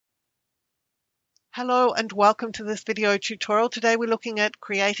Hello and welcome to this video tutorial. Today we're looking at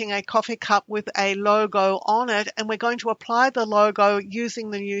creating a coffee cup with a logo on it, and we're going to apply the logo using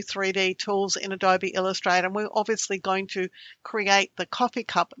the new 3D tools in Adobe Illustrator, and we're obviously going to create the coffee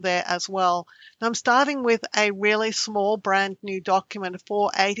cup there as well. Now I'm starting with a really small brand new document,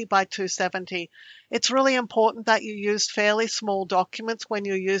 480 by 270. It's really important that you use fairly small documents when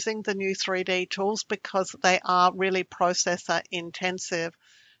you're using the new 3D tools because they are really processor intensive.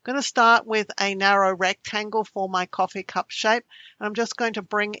 I'm going to start with a narrow rectangle for my coffee cup shape. And I'm just going to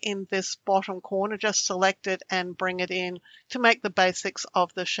bring in this bottom corner, just select it and bring it in to make the basics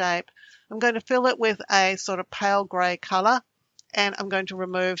of the shape. I'm going to fill it with a sort of pale grey colour, and I'm going to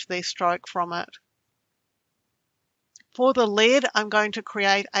remove the stroke from it. For the lid, I'm going to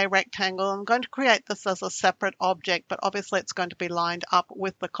create a rectangle. I'm going to create this as a separate object, but obviously it's going to be lined up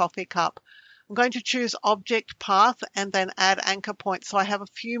with the coffee cup. I'm going to choose Object Path and then add anchor points. So I have a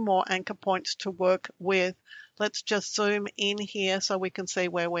few more anchor points to work with. Let's just zoom in here so we can see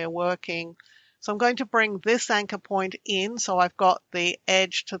where we're working. So I'm going to bring this anchor point in so I've got the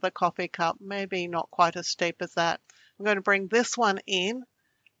edge to the coffee cup, maybe not quite as steep as that. I'm going to bring this one in.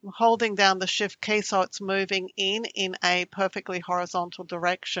 I'm holding down the Shift key so it's moving in a perfectly horizontal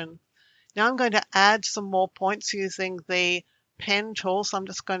direction. Now I'm going to add some more points using the pen tool. So I'm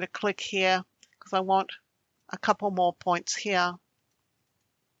just going to click here because I want a couple more points here.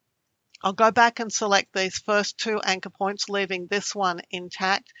 I'll go back and select these first two anchor points, leaving this one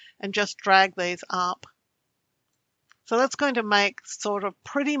intact, and just drag these up. So that's going to make sort of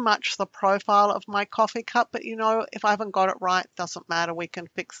pretty much the profile of my coffee cup, but you know, if I haven't got it right, it doesn't matter, we can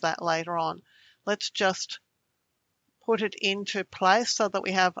fix that later on. Let's just put it into place so that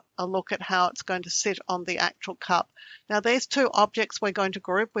we have a look at how it's going to sit on the actual cup. Now these two objects we're going to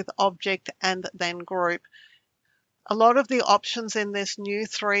group with Object and then Group. A lot of the options in this new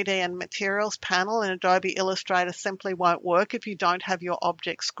 3D and Materials panel in Adobe Illustrator simply won't work if you don't have your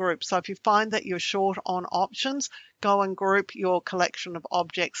objects grouped. So if you find that you're short on options, go and group your collection of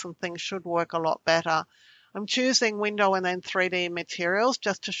objects and things should work a lot better. I'm choosing Window and then 3D Materials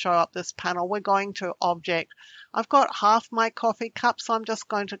just to show up this panel. We're going to Object. I've got half my coffee cup, so I'm just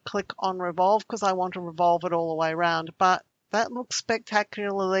going to click on Revolve because I want to revolve it all the way around. But that looks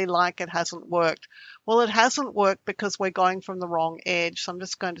spectacularly like it hasn't worked. Well, it hasn't worked because we're going from the wrong edge. So I'm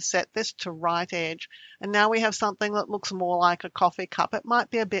just going to set this to right edge. And now we have something that looks more like a coffee cup. It might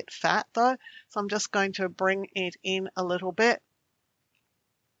be a bit fat though, so I'm just going to bring it in a little bit.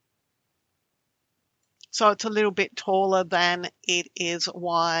 So it's a little bit taller than it is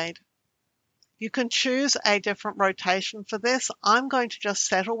wide. You can choose a different rotation for this. I'm going to just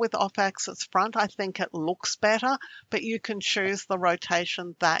settle with off-axis front. I think it looks better, but you can choose the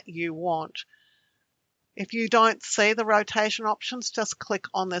rotation that you want. If you don't see the rotation options, just click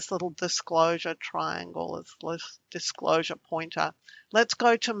on this little disclosure triangle, this disclosure pointer. Let's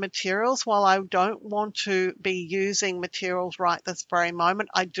go to Materials. While I don't want to be using materials right this very moment,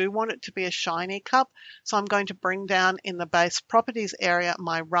 I do want it to be a shiny cup. So I'm going to bring down in the Base Properties area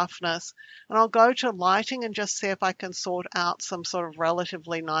my roughness. And I'll go to Lighting and just see if I can sort out some sort of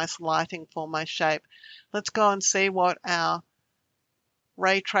relatively nice lighting for my shape. Let's go and see what our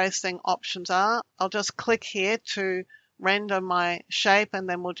ray tracing options are. I'll just click here to render my shape, and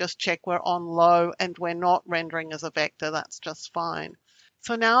then we'll just check we're on low and we're not rendering as a vector. That's just fine.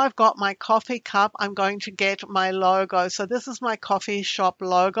 So now I've got my coffee cup. I'm going to get my logo. So this is my coffee shop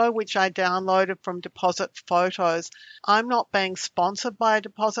logo, which I downloaded from Deposit Photos. I'm not being sponsored by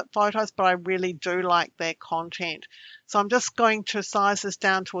Deposit Photos, but I really do like their content. So I'm just going to size this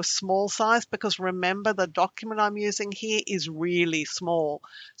down to a small size because remember the document I'm using here is really small.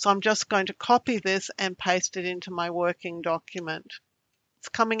 So I'm just going to copy this and paste it into my working document. It's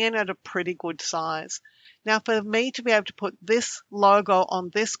coming in at a pretty good size. Now for me to be able to put this logo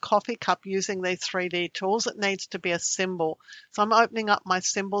on this coffee cup using these 3D tools, it needs to be a symbol. So I'm opening up my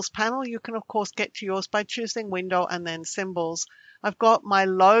Symbols panel. You can of course get to yours by choosing Window and then Symbols. I've got my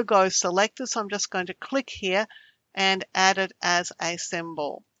logo selected, so I'm just going to click here and add it as a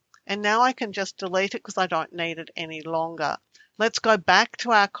symbol. And now I can just delete it because I don't need it any longer. Let's go back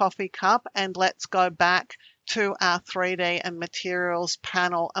to our coffee cup and let's go back to our 3D and Materials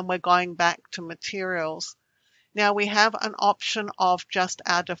panel, and we're going back to Materials. Now we have an option of just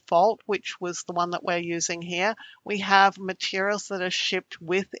our default, which was the one that we're using here. We have materials that are shipped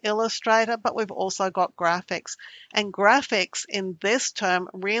with Illustrator, but we've also got graphics. And graphics in this term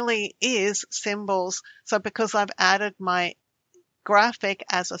really is symbols. So because I've added my graphic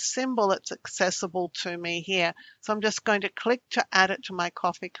as a symbol, it's accessible to me here. So I'm just going to click to add it to my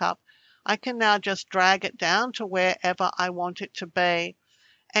coffee cup. I can now just drag it down to wherever I want it to be.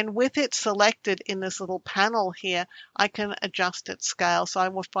 And with it selected in this little panel here, I can adjust its scale. So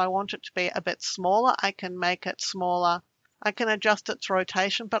if I want it to be a bit smaller, I can make it smaller. I can adjust its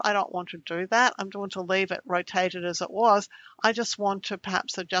rotation, but I don't want to do that. I'm going to leave it rotated as it was. I just want to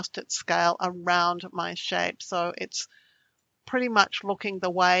perhaps adjust its scale around my shape, so it's pretty much looking the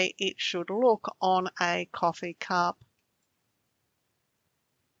way it should look on a coffee cup.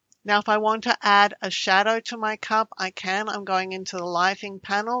 Now, if I want to add a shadow to my cup, I can. I'm going into the lighting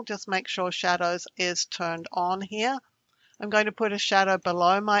panel. Just make sure shadows is turned on here. I'm going to put a shadow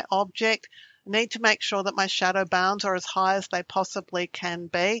below my object. I need to make sure that my shadow bounds are as high as they possibly can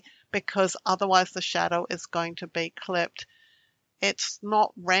be, because otherwise the shadow is going to be clipped. It's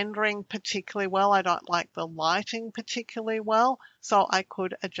not rendering particularly well. I don't like the lighting particularly well, so I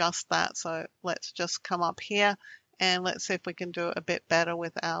could adjust that. So let's just come up here and let's see if we can do it a bit better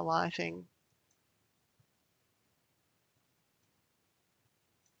with our lighting.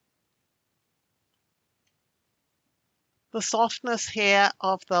 The softness here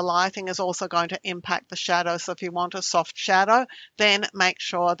of the lighting is also going to impact the shadow. So if you want a soft shadow, then make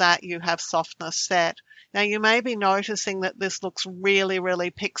sure that you have softness set. Now you may be noticing that this looks really, really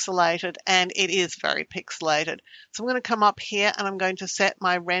pixelated, and it is very pixelated. So I'm going to come up here and I'm going to set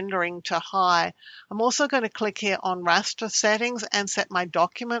my rendering to high. I'm also going to click here on raster settings and set my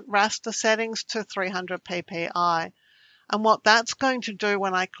document raster settings to 300 ppi. And what that's going to do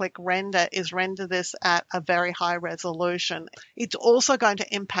when I click render is render this at a very high resolution. It's also going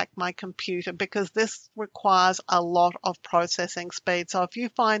to impact my computer because this requires a lot of processing speed. So if you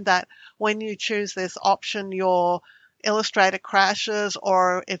find that when you choose this option, your Illustrator crashes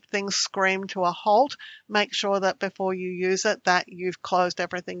or if things scream to a halt, make sure that before you use it that you've closed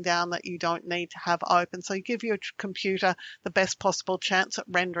everything down that you don't need to have open. So you give your computer the best possible chance at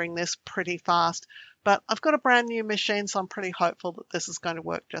rendering this pretty fast. But I've got a brand new machine, so I'm pretty hopeful that this is going to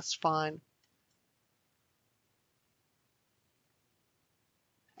work just fine.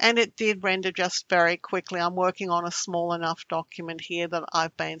 And it did render just very quickly. I'm working on a small enough document here that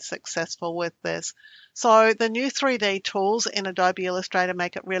I've been successful with this. So the new 3D tools in Adobe Illustrator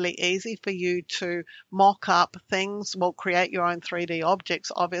make it really easy for you to mock up things, well, create your own 3D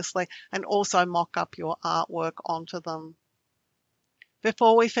objects, obviously, and also mock up your artwork onto them.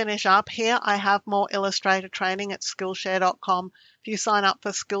 Before we finish up here, I have more Illustrator training at Skillshare.com. If you sign up for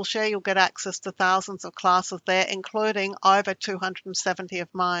Skillshare, you'll get access to thousands of classes there, including over 270 of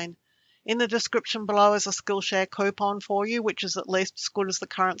mine. In the description below is a Skillshare coupon for you, which is at least as good as the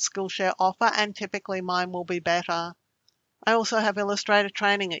current Skillshare offer, and typically mine will be better. I also have Illustrator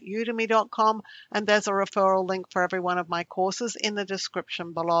training at Udemy.com, and there's a referral link for every one of my courses in the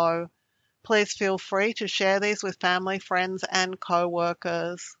description below. Please feel free to share these with family, friends, and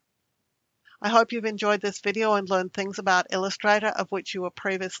co-workers. I hope you've enjoyed this video and learned things about Illustrator of which you were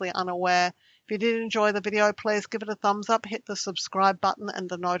previously unaware. If you did enjoy the video, please give it a thumbs up, hit the subscribe button and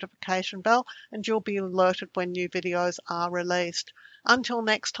the notification bell, and you'll be alerted when new videos are released. Until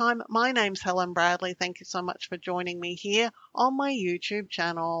next time, my name's Helen Bradley. Thank you so much for joining me here on my YouTube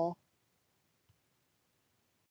channel.